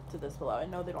similar to this below. I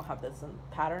know they don't have this in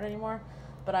pattern anymore,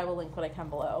 but I will link what I can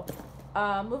below.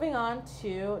 Moving on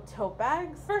to tote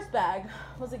bags. First bag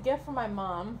was a gift from my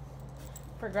mom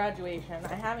for graduation.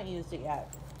 I haven't used it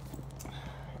yet.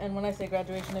 And when I say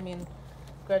graduation, I mean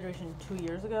graduation 2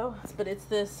 years ago. But it's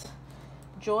this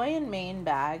Joy and Maine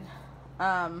bag.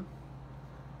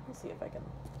 Let's see if I can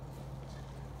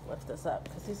lift this up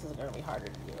because this is going to be harder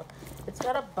to do. It's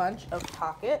got a bunch of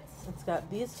pockets. It's got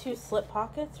these two slip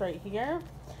pockets right here,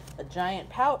 a giant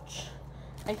pouch.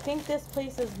 I think this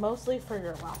place is mostly for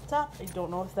your laptop. I don't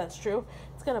know if that's true.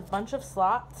 It's got a bunch of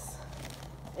slots.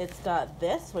 It's got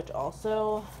this, which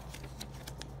also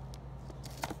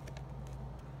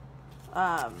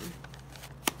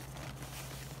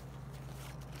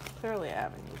clearly I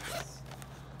haven't used this.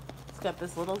 It's got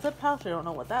this little zip pouch. I don't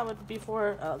know what that would be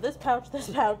for. This pouch, this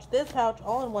pouch, this pouch,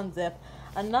 all in one zip.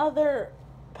 Another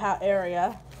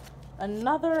area,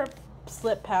 another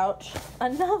slip pouch,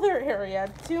 another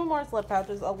area, two more slip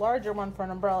pouches, a larger one for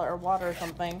an umbrella or water or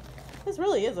something. This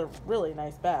really is a really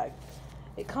nice bag.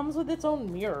 It comes with its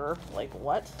own mirror. Like,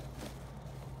 what?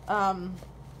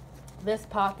 This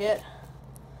pocket,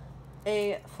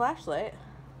 a flashlight,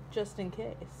 just in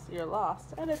case you're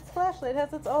lost. And its flashlight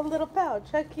has its own little pouch.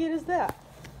 How cute is that?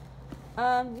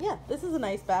 Yeah, this is a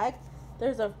nice bag.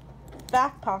 There's a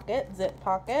back pocket, zip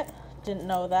pocket. Didn't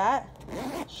know that.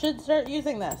 Should start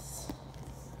using this.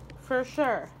 For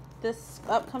sure. This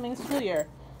upcoming school year,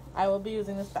 I will be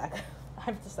using this bag.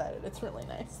 I've decided. It's really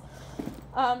nice.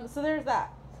 So there's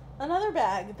that. Another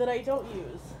bag that I don't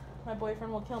use. My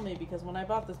boyfriend will kill me because when I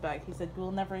bought this bag, he said, you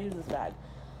will never use this bag.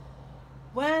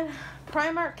 When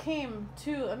Primark came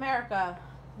to America,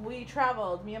 we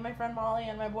traveled. Me and my friend Molly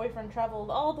and my boyfriend traveled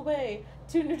all the way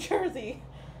to New Jersey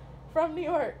from New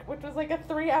York, which was like a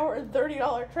 3-hour and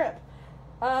 $30 trip,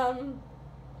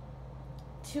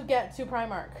 to get to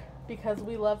Primark because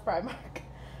we love Primark.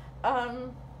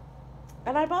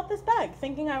 And I bought this bag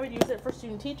thinking I would use it for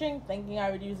student teaching, thinking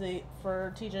I would use it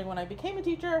for teaching when I became a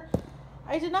teacher.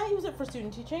 I did not use it for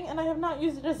student teaching, and I have not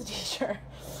used it as a teacher.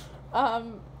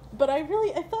 But I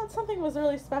thought something was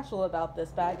really special about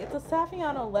this bag. It's a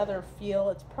Saffiano leather feel.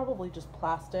 It's probably just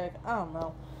plastic. I don't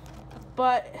know.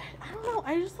 But, I don't know.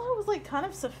 I just thought it was, like, kind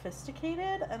of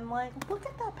sophisticated. And, like, look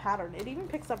at that pattern. It even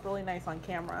picks up really nice on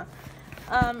camera.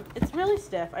 It's really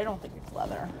stiff. I don't think it's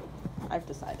leather. I've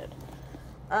decided.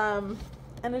 And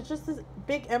it's just this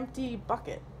big empty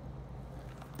bucket.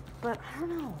 But, I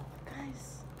don't know.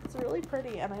 Guys, it's really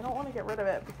pretty. And I don't want to get rid of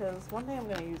it because one day I'm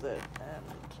going to use it. And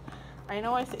I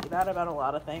know I say that about a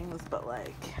lot of things, but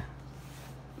like,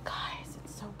 guys,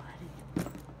 it's so pretty.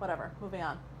 Whatever, moving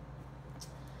on.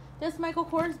 This Michael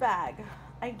Kors bag.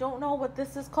 I don't know what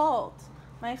this is called.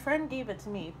 My friend gave it to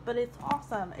me, but it's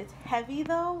awesome. It's heavy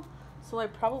though, so I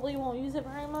probably won't use it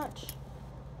very much.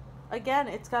 Again,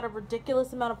 it's got a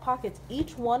ridiculous amount of pockets.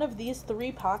 Each one of these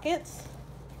 3 pockets,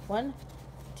 1,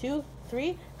 2,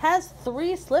 3, has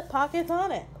 3 slip pockets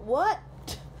on it. What?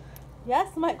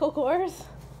 Yes, Michael Kors.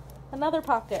 Another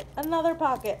pocket, another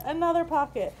pocket, another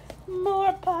pocket,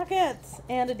 more pockets,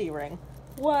 and a D-ring.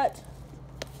 What?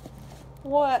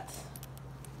 What?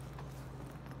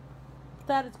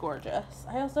 That is gorgeous.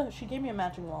 She gave me a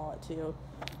matching wallet too.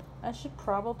 I should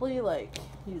probably, like,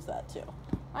 use that too.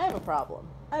 I have a problem.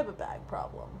 I have a bag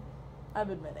problem. I'm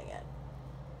admitting it.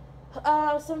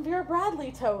 Some Vera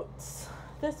Bradley totes.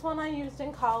 This one I used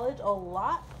in college a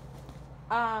lot.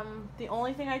 The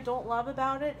only thing I don't love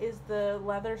about it is the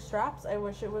leather straps. I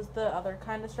wish it was the other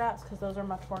kind of straps because those are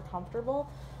much more comfortable.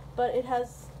 But it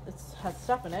has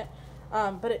stuff in it.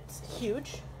 But it's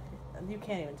huge. You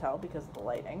can't even tell because of the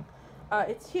lighting.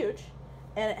 It's huge.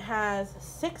 And it has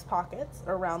 6 pockets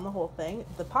around the whole thing.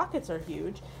 The pockets are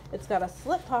huge. It's got a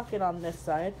slip pocket on this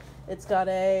side. It's got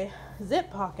a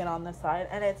zip pocket on this side.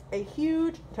 And it's a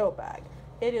huge tote bag.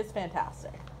 It is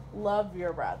fantastic. Love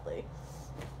Vera Bradley.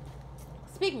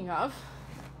 Speaking of,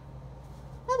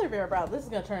 another Vera Bradley. This is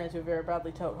going to turn into a Vera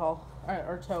Bradley tote haul,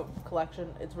 or tote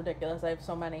collection. It's ridiculous. I have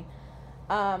so many.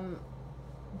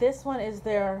 This one is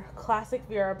their classic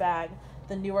Vera bag,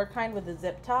 the newer kind with the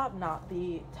zip top, not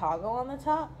the toggle on the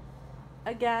top.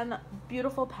 Again,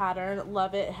 beautiful pattern.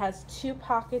 Love it. It has 2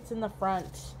 pockets in the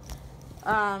front.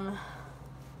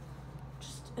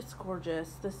 It's gorgeous.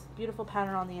 This beautiful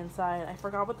pattern on the inside. I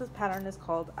forgot what this pattern is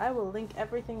called. I will link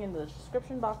everything in the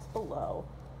description box below.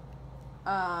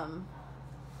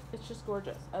 It's just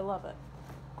gorgeous. I love it.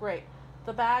 Great.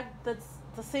 The bag, that's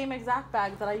the same exact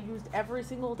bag that I used every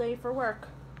single day for work.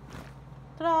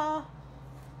 Ta-da!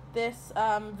 This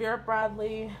Vera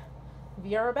Bradley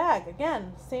Vera bag.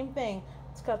 Again, same thing.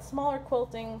 It's got smaller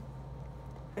quilting.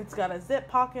 It's got a zip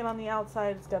pocket on the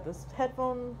outside. It's got this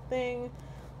headphone thing.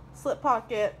 Slip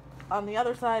pocket on the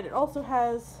other side. It also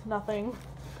has nothing,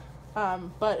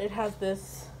 but it has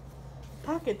this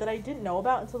pocket that I didn't know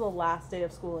about until the last day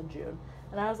of school in June.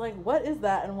 And I was like, what is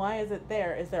that and why is it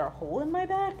there? Is there a hole in my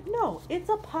bag? No, it's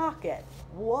a pocket.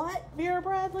 What, Vera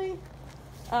Bradley?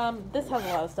 This has a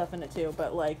lot of stuff in it too,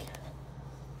 but like,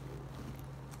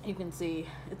 You can see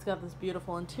it's got this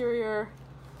beautiful interior.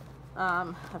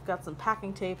 I've got some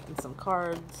packing tape and some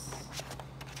cards,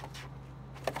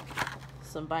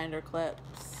 some binder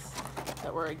clips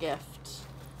that were a gift.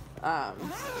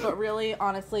 But really,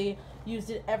 honestly, used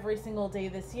it every single day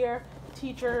this year.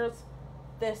 Teachers,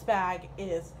 this bag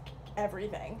is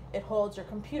everything. It holds your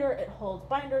computer, it holds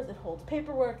binders, it holds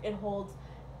paperwork, it holds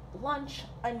lunch.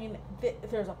 I mean,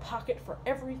 there's a pocket for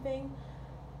everything.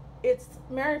 It's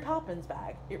Mary Poppins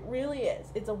bag. It really is.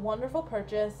 It's a wonderful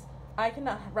purchase. I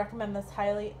cannot recommend this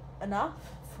highly enough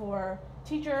for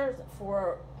teachers,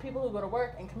 for people who go to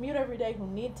work and commute every day, who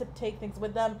need to take things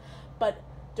with them, but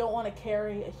don't want to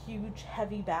carry a huge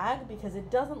heavy bag because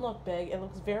it doesn't look big. It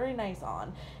looks very nice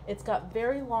on. It's got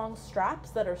very long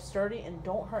straps that are sturdy and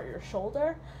don't hurt your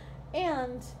shoulder,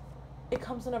 and it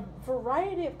comes in a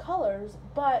variety of colors,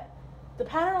 but the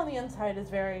pattern on the inside is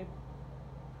very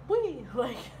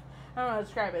like, I don't know how to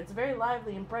describe it. It's very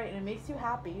lively and bright and it makes you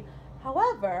happy.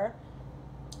 However,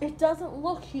 it doesn't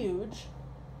look huge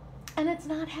and it's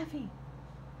not heavy.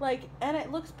 Like, and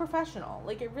it looks professional.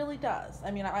 Like, it really does.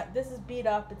 I mean, this is beat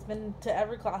up. It's been to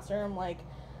every classroom. Like,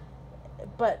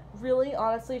 but really,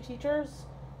 honestly, teachers,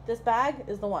 this bag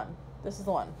is the one. This is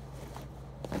the one.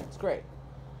 It's great.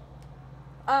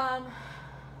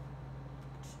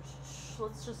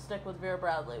 Let's just stick with Vera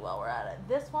Bradley while we're at it.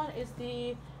 This one is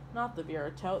not the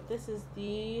Vera tote. This is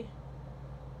I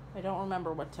don't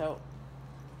remember what tote,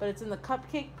 but it's in the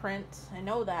cupcake print. I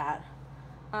know that.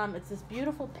 It's this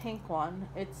beautiful pink one.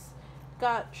 It's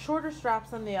got shorter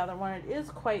straps than the other one. It is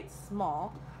quite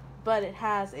small, but it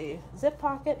has a zip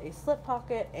pocket, a slip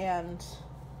pocket, and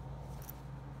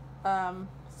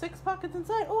 6 pockets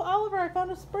inside. Oh, Oliver, I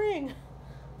found a spring.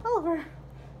 Oliver,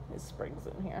 there's springs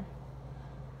in here.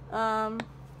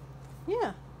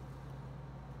 Yeah,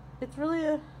 it's really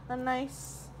a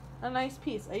nice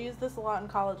piece. I use this a lot in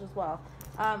college as well.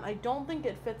 I don't think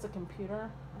it fits a computer.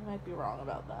 I might be wrong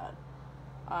about that.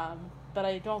 But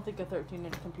I don't think a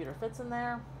 13-inch computer fits in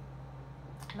there.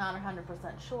 Not 100%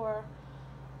 sure.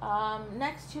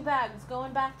 Next 2 bags,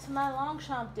 going back to my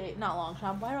Longchamp day. Not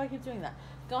Longchamp, why do I keep doing that?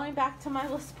 Going back to my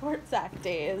Sport Sack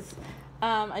days.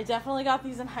 I definitely got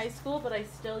these in high school, but I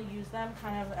still use them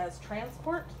kind of as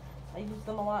transport. I use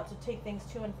them a lot to take things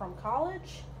to and from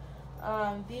college.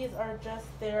 These are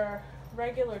just their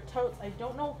regular totes. I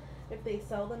don't know if they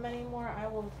sell them anymore. I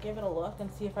will give it a look and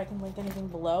see if I can link anything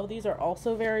below. These are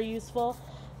also very useful.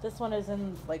 This one is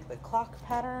in like the clock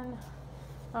pattern.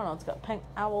 I don't know, it's got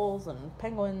owls and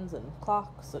penguins and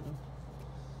clocks, and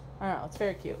I don't know, it's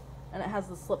very cute. And it has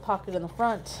the slip pocket in the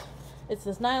front. It's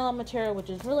this nylon material, which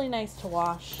is really nice to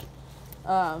wash,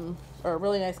 or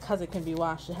really nice because it can be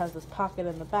washed. It has this pocket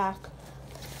in the back.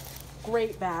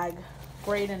 Great bag,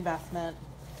 great investment.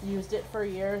 Used it for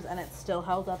years and it still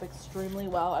held up extremely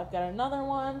well. I've got another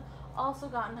one, also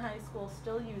got in high school,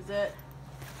 still use it.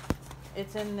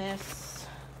 It's in this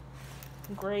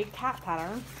gray cat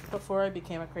pattern before I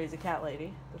became a crazy cat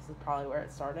lady. This is probably where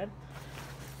it started.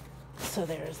 So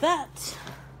there's that.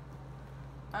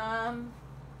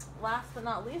 Last but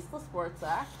not least, the Sport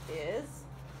Sack is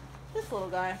this little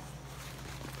guy.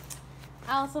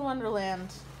 Alice in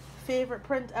Wonderland. Favorite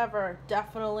print ever.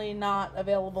 Definitely not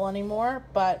available anymore,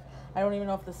 but I don't even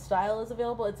know if the style is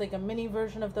available. It's like a mini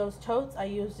version of those totes. I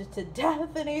used it to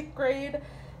death in 8th grade.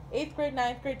 8th grade,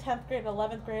 9th grade, 10th grade,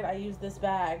 11th grade. I used this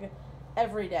bag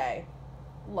every day.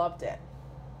 Loved it.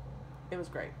 It was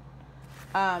great.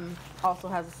 Also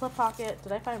has a slip pocket.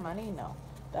 Did I find money? No.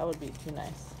 That would be too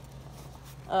nice.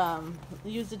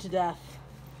 Used it to death.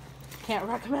 Can't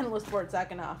recommend the Sport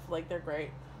Sack enough. Like, they're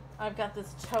great. I've got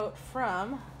this tote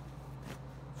from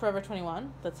Forever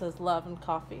 21 that says love and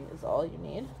coffee is all you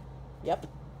need. Yep.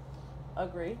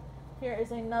 Agree. Here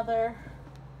is another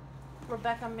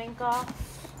Rebecca Minkoff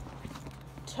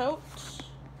tote.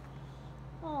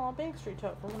 Oh, Bank Street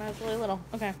tote from when I was really little.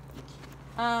 Okay.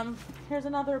 Here's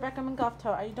another Rebecca Minkoff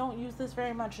tote. I don't use this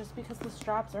very much just because the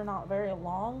straps are not very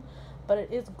long, but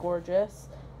it is gorgeous.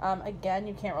 Again,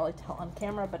 you can't really tell on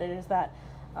camera, but it is that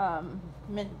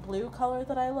mint blue color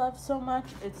that I love so much.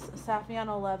 It's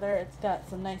Saffiano leather. It's got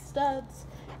some nice studs.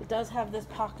 It does have this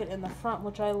pocket in the front,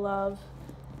 which I love.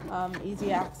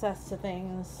 Easy access to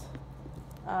things.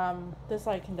 This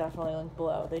I can definitely link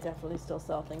below. They definitely still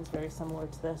sell things very similar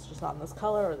to this, just not in this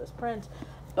color or this print,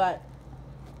 but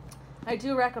I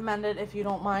do recommend it if you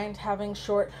don't mind having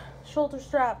short shoulder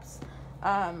straps.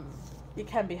 It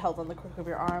can be held on the crook of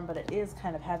your arm, but it is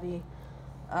kind of heavy.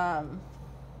 I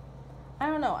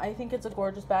don't know. I think it's a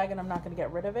gorgeous bag, and I'm not going to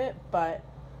get rid of it, but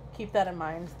keep that in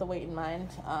mind, the weight in mind.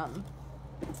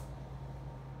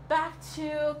 Back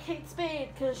to Kate Spade,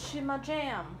 because she's my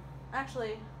jam.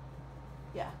 Actually,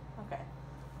 Yeah, okay.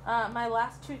 My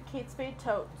last two Kate Spade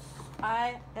totes.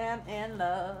 I am in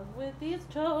love with these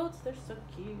totes. They're so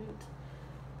cute.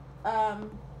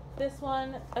 This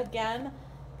one, again,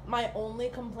 my only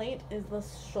complaint is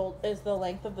the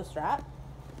length of the strap.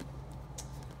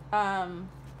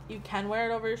 You can wear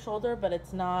it over your shoulder, but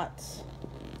it's not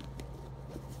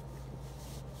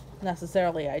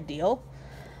necessarily ideal.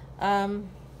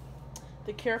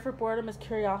 The cure for boredom is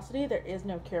curiosity. There is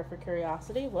no cure for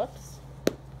curiosity. Whoops.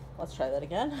 Let's try that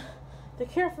again. The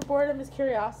cure for boredom is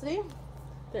curiosity.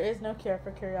 There is no cure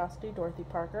for curiosity. Dorothy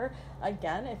Parker.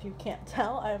 Again, if you can't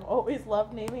tell, I've always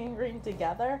loved naming and green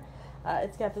together.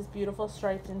 It's got this beautiful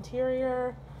striped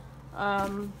interior.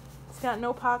 It's got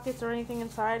no pockets or anything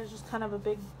inside. It's just kind of a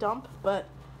big dump, but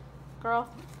girl,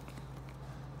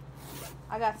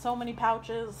 I got so many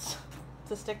pouches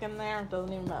to stick in there, it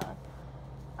doesn't even matter.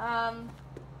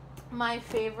 My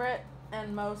favorite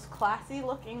and most classy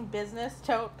looking business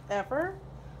tote ever.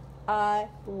 I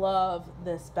love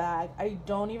this bag. I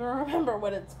don't even remember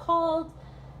what it's called.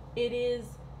 It is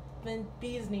the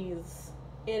bee's knees.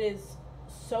 It is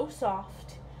so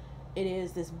soft. It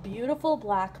is this beautiful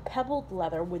black pebbled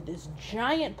leather with this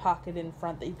giant pocket in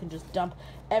front that you can just dump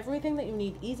everything that you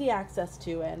need easy access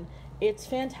to in. It's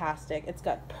fantastic. It's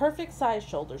got perfect size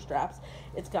shoulder straps.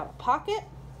 It's got a pocket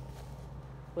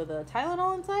with a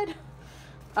Tylenol inside.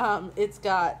 It's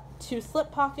got two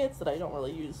slip pockets that I don't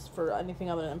really use for anything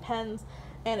other than pens.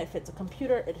 And it fits a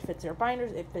computer, it fits your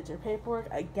binders, it fits your paperwork.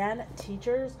 Again,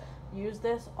 teachers use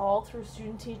this all through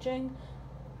student teaching.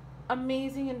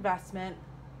 Amazing investment.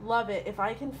 Love it. If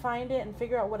I can find it and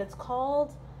figure out what it's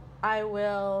called, I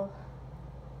will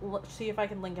see if I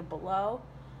can link it below.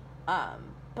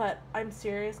 But I'm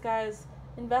serious, guys.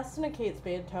 Invest in a Kate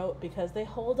Spade tote because they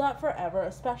hold up forever,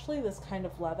 especially this kind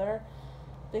of leather.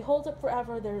 They hold up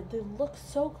forever. They look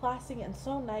so classy and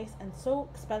so nice and so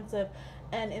expensive.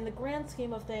 And in the grand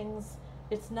scheme of things,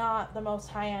 it's not the most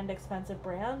high-end expensive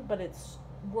brand, but it's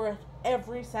worth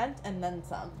every cent and then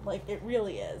some. Like, it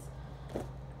really is.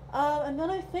 And then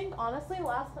I think, honestly,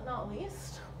 last but not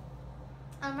least,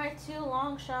 are my two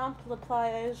Longchamp Le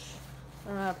Pliage, I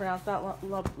don't know how to pronounce that,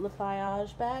 Le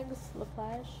Pliage bags, Le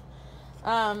Pliage.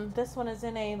 This one is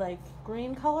in a, like,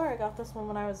 green color. I got this one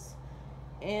when I was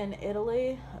in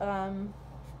Italy. I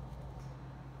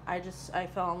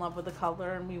fell in love with the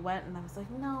color, and we went, and I was like,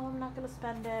 no, I'm not going to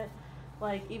spend it.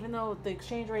 Like, even though the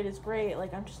exchange rate is great,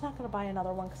 like, I'm just not going to buy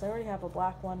another one because I already have a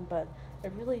black one, but I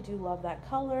really do love that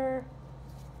color.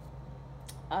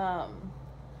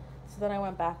 So then I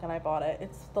went back and I bought it.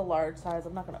 It's the large size.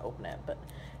 I'm not going to open it, but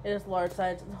it is large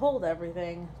size. It holds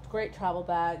everything. It's a great travel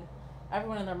bag.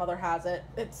 Everyone and their mother has it.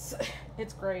 It's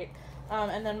great.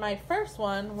 And then my first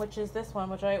one, which is this one,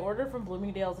 which I ordered from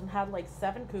Bloomingdale's and had like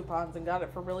 7 coupons and got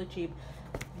it for really cheap.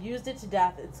 Used it to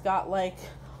death. It's got like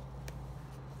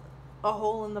a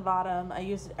hole in the bottom. I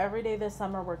used it every day this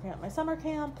summer working at my summer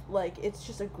camp. Like, it's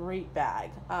just a great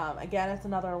bag. Again, it's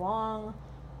another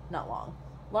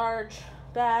large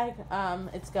bag.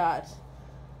 It's got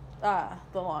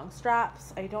the long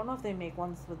straps. I don't know if they make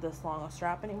ones with this long a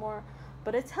strap anymore,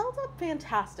 but it's held up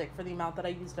fantastic for the amount that I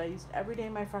used it. I used it every day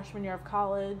my freshman year of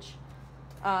college.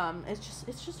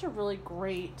 It's just a really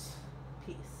great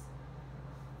piece.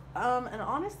 And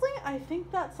honestly, I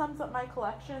think that sums up my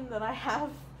collection that I have.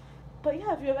 But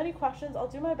yeah, if you have any questions, I'll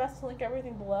do my best to link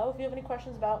everything below. If you have any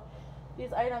questions about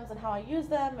these items and how I use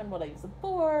them and what I use them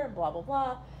for and blah, blah,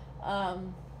 blah,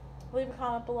 leave a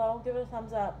comment below. Give it a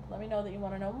thumbs up. Let me know that you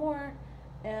want to know more.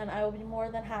 And I will be more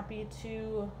than happy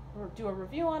to do a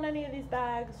review on any of these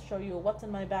bags, show you what's in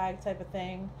my bag type of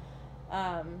thing.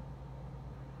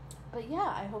 But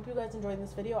yeah, I hope you guys enjoyed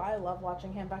this video. I love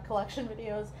watching handbag collection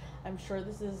videos. I'm sure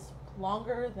this is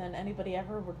longer than anybody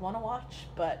ever would want to watch,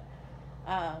 but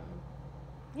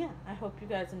yeah, I hope you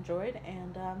guys enjoyed,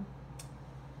 and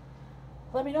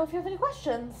let me know if you have any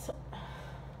questions.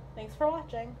 Thanks for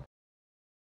watching.